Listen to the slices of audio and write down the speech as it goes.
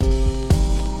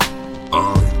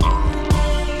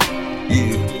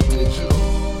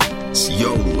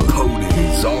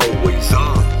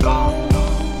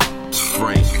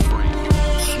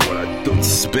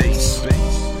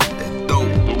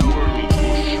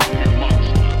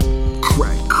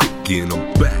kicking,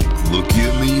 I'm back. Look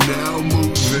at me now,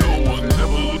 moving. No one ever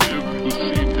lived to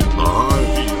see this.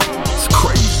 It's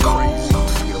crazy.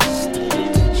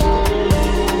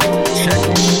 Check it.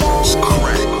 It's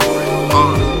crack.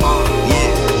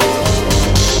 Yeah.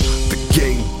 The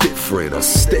game different. I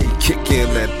stay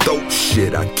kicking that dope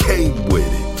shit. I came with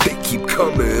it. They keep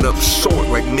coming up short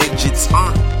like midgets.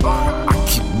 I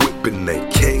keep whipping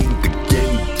that cane. The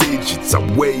game digits. I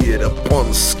weigh it up on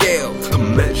the scale. The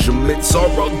measurements are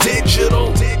all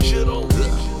digital.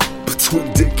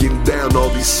 Between digging down all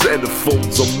these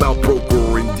centerfolds, I'm out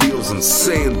brokering deals and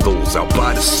sandals out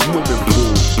by the swimming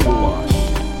pool.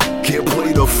 Can't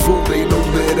play the fool, they know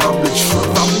that I'm the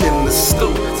truth. I'm in the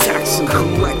stoop, taxing,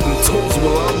 collecting tolls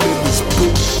while I'm in this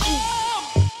booth.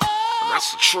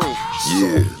 That's the truth.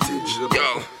 Yeah,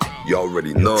 yo, you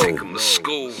already know. Take 'em to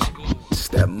school. It's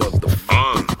that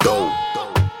motherfucking dope.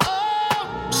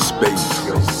 Space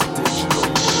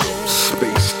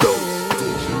dope.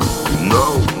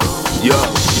 No. Yo,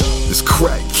 this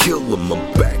crack killer, my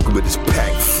back with his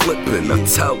pack flipping. I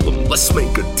tell him, let's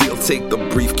make a deal, take the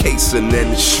briefcase and then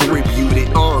distribute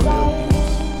it on.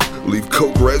 Leave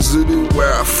coke residue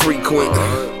where I frequent.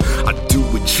 I do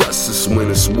it justice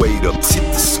when it's weighed up, tip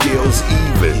the scales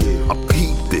even. I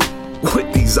peeped it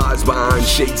with these eyes behind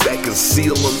shades that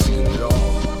conceal them.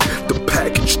 The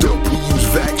package dope, we use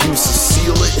vacuums to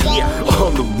seal it.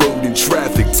 On the road in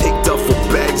traffic, take duffel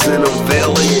bags and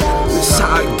unveil it. This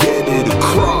how I get it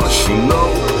across, you know.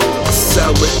 I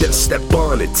sell it, then step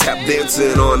on it, tap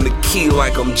dancing on the key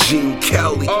like I'm Gene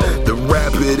Kelly. The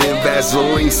rapid in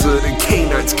Vaseline so the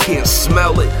canines can't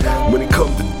smell it. When it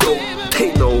comes to dope,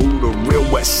 they know who the real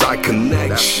West Side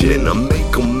connection. I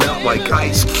make them melt like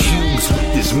ice cubes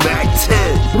with this Mac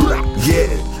 10.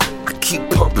 Yeah.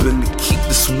 Keep pumping to keep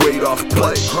this weight off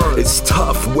play. It's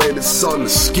tough when it's on the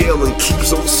scale and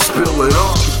keeps on spilling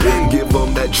off. Give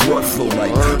them that drug flow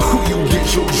like who you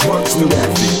get your drugs to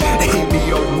after. Hit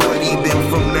me already, then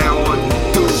from now on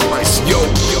do rice. Yo.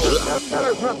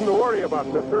 There's nothing to worry about,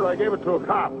 mister. I gave it to a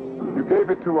cop. You gave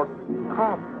it to a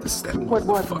cop? It's that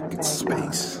motherfucking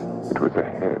space. It was a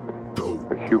head.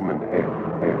 A human head.